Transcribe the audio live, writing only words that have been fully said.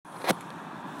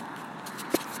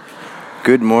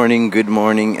Good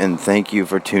morning, and thank you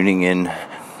for tuning in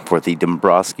for the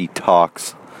Dombrowski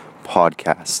Talks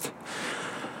podcast.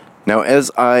 Now, as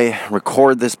I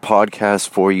record this podcast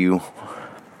for you,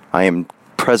 I am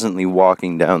presently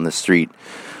walking down the street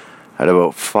at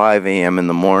about 5 a.m. in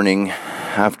the morning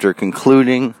after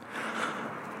concluding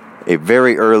a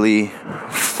very early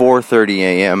 4:30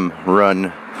 a.m.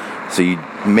 run, so you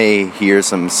may hear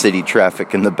some city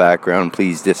traffic in the background.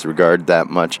 Please disregard that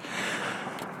much.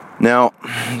 Now,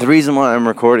 the reason why I'm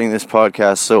recording this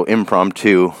podcast so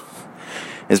impromptu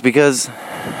is because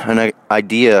an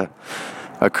idea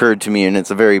occurred to me, and it's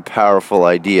a very powerful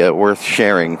idea worth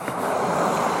sharing.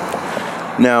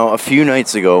 Now, a few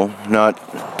nights ago,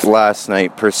 not last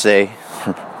night per se,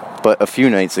 but a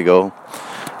few nights ago,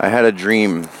 I had a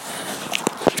dream.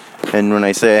 And when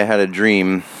I say I had a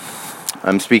dream,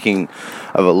 I'm speaking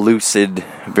of a lucid,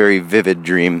 very vivid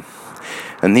dream.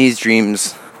 And these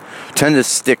dreams tend to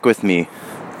stick with me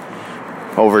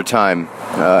over time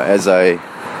as I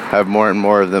have more and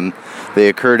more of them. They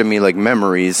occur to me like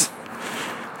memories,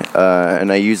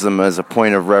 and I use them as a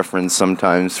point of reference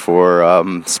sometimes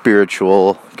for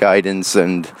spiritual guidance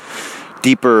and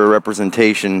deeper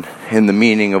representation in the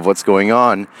meaning of what's going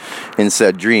on in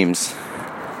said dreams.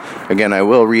 Again, I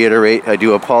will reiterate, I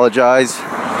do apologize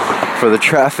for the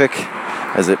traffic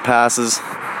as it passes.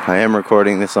 I am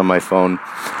recording this on my phone.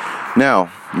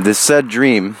 Now, this said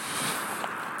dream,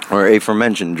 or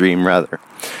aforementioned dream rather,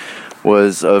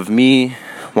 was of me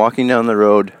walking down the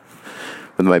road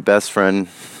with my best friend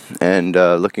and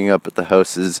looking up at the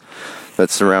houses that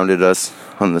surrounded us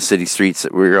on the city streets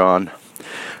that we were on.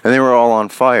 And they were all on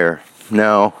fire.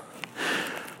 Now,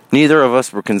 neither of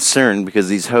us were concerned because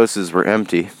these houses were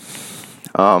empty.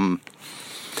 But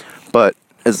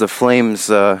as the flames,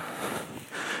 drew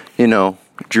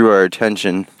our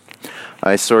attention,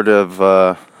 I sort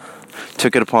of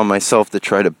took it upon myself to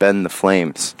try to bend the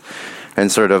flames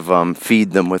and sort of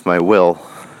feed them with my will.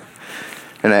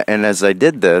 And as I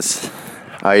did this,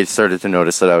 I started to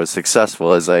notice that I was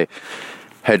successful. As I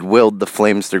had willed the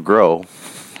flames to grow,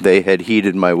 they had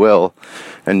heeded my will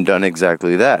and done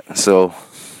exactly that. So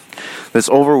this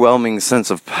overwhelming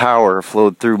sense of power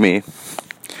flowed through me.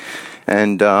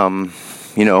 And,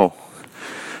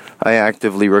 I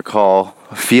actively recall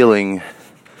feeling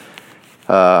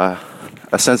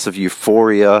a sense of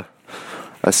euphoria,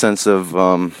 a sense of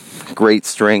great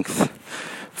strength,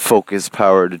 focus,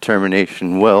 power,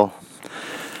 determination, will.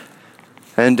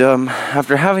 And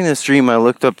after having this dream, I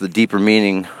looked up the deeper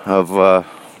meaning of,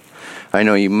 I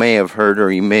know you may have heard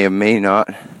or you may not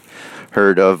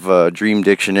heard of Dream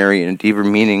Dictionary and deeper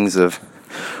meanings of,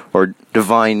 or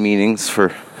divine meanings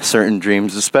for certain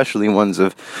dreams, especially ones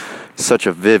of such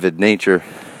a vivid nature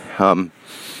and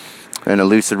a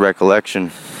lucid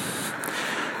recollection.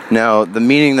 Now, the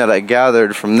meaning that I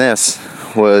gathered from this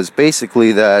was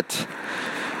basically that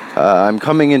I'm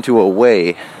coming into a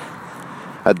way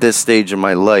at this stage of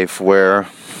my life where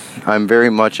I'm very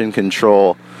much in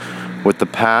control with the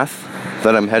path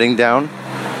that I'm heading down.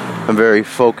 I'm very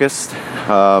focused,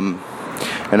 and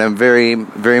I'm very,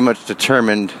 very much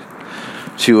determined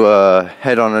to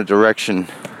head on a direction,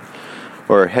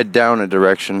 or head down a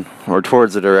direction, or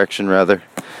towards a direction rather,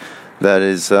 that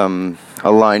is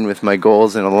aligned with my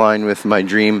goals and aligned with my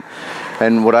dream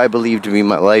and what I believe to be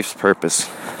my life's purpose.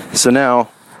 So now,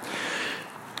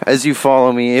 as you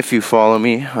follow me, if you follow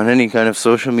me on any kind of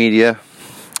social media,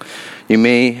 you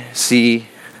may see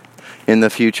in the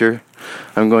future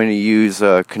I'm going to use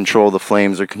Control the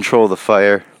Flames or Control the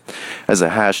Fire as a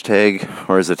hashtag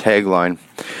or as a tagline.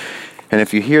 And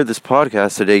if you hear this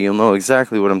podcast today, you'll know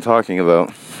exactly what I'm talking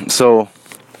about. So,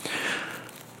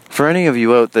 for any of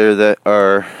you out there that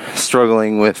are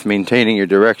struggling with maintaining your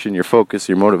direction, your focus,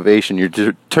 your motivation, your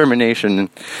determination, and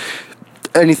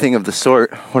anything of the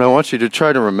sort, what I want you to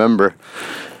try to remember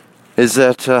is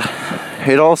that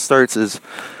it all starts as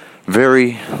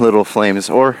very little flames,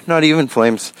 or not even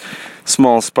flames,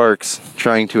 small sparks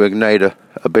trying to ignite a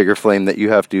bigger flame that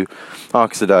you have to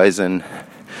oxidize and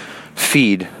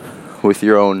feed with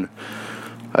your own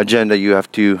agenda. You have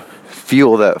to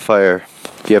fuel that fire.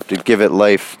 You have to give it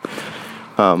life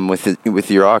with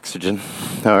your oxygen,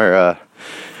 or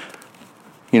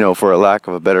for a lack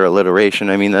of a better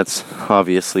alliteration. I mean, that's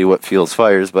obviously what fuels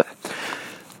fires. But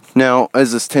now,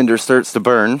 as this tinder starts to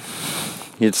burn,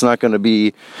 it's not going to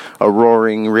be a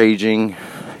roaring, raging,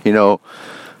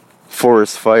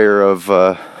 forest fire of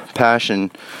passion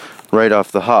right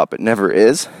off the hop. It never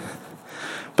is.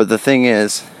 But the thing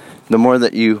is, the more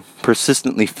that you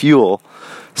persistently fuel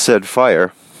said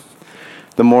fire,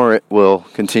 the more it will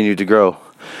continue to grow.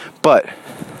 But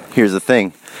here's the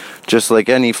thing. Just like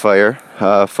any fire,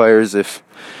 fires, if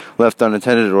left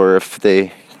unattended or if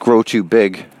they grow too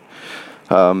big,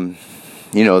 they'll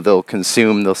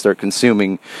start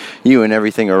consuming you and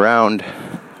everything around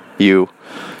you.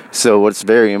 So what's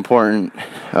very important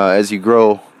as you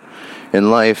grow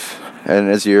in life and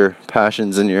as your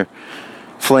passions and your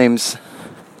flames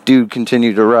do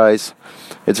continue to rise,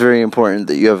 it's very important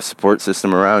that you have a support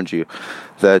system around you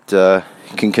that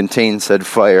can contain said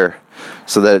fire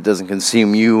so that it doesn't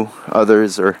consume you,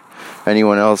 others, or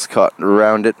anyone else caught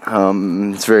around it.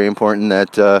 It's very important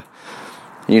that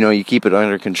you keep it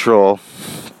under control,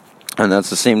 and that's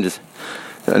the same.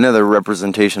 Another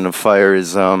representation of fire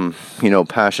is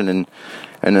passion, and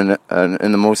in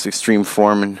the most extreme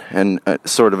form, and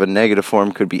sort of a negative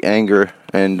form could be anger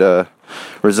and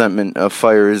resentment. Of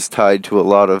fire is tied to a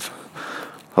lot of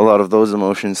those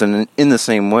emotions, and in the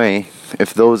same way,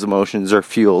 if those emotions are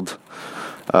fueled,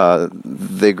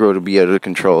 they grow to be out of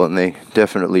control, and they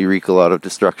definitely wreak a lot of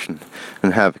destruction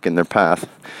and havoc in their path.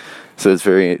 So it's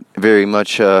very, very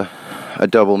much a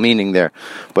double meaning there.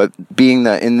 But being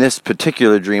that in this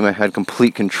particular dream I had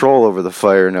complete control over the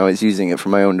fire, and I was using it for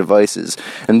my own devices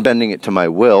and bending it to my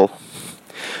will,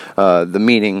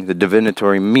 the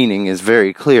divinatory meaning is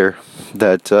very clear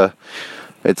that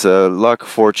it's a luck,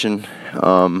 fortune,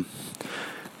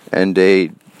 and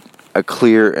a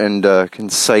clear and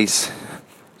concise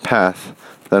path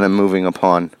that I'm moving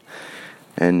upon.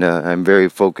 And I'm very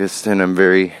focused, and I'm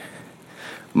very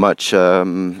much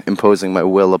imposing my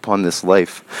will upon this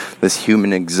life, this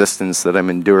human existence that I'm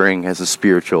enduring as a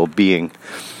spiritual being.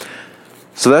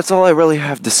 So that's all I really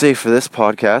have to say for this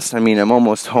podcast. I mean, I'm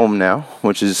almost home now,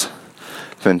 which is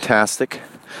fantastic.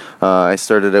 I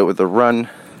started out with a run.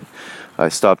 I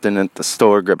stopped in at the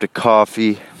store, grabbed a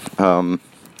coffee, and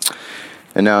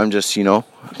now I'm just,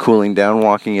 cooling down,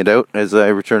 walking it out as I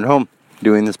return home,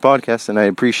 doing this podcast, and I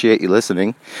appreciate you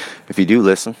listening, if you do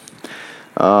listen.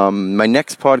 My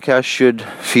next podcast should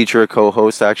feature a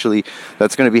co-host. Actually,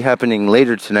 that's going to be happening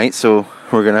later tonight, so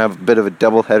we're going to have a bit of a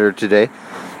double header today.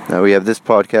 We have this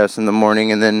podcast in the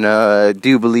morning, and then I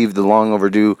do believe the long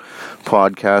overdue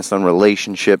podcast on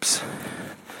relationships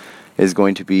is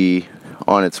going to be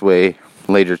on its way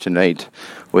later tonight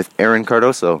with Aaron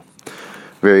Cardoso.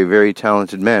 Very, very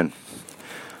talented man.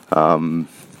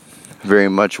 Very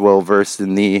much well versed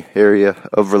in the area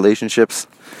of relationships.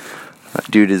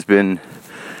 Dude has been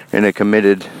in a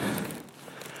committed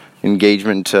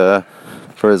engagement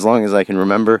for as long as I can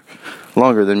remember.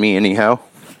 Longer than me anyhow.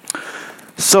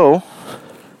 So,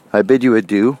 I bid you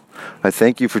adieu. I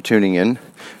thank you for tuning in.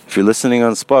 If you're listening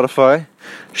on Spotify,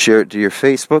 share it to your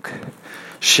Facebook.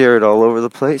 Share it all over the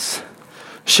place.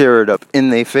 Share it up in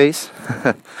they face.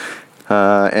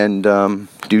 And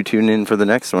do tune in for the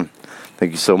next one.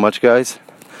 Thank you so much, guys.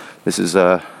 This is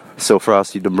So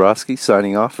Frosty Dombrowski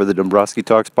signing off for the Dombrowski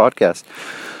Talks podcast.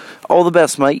 All the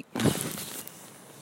best, mate.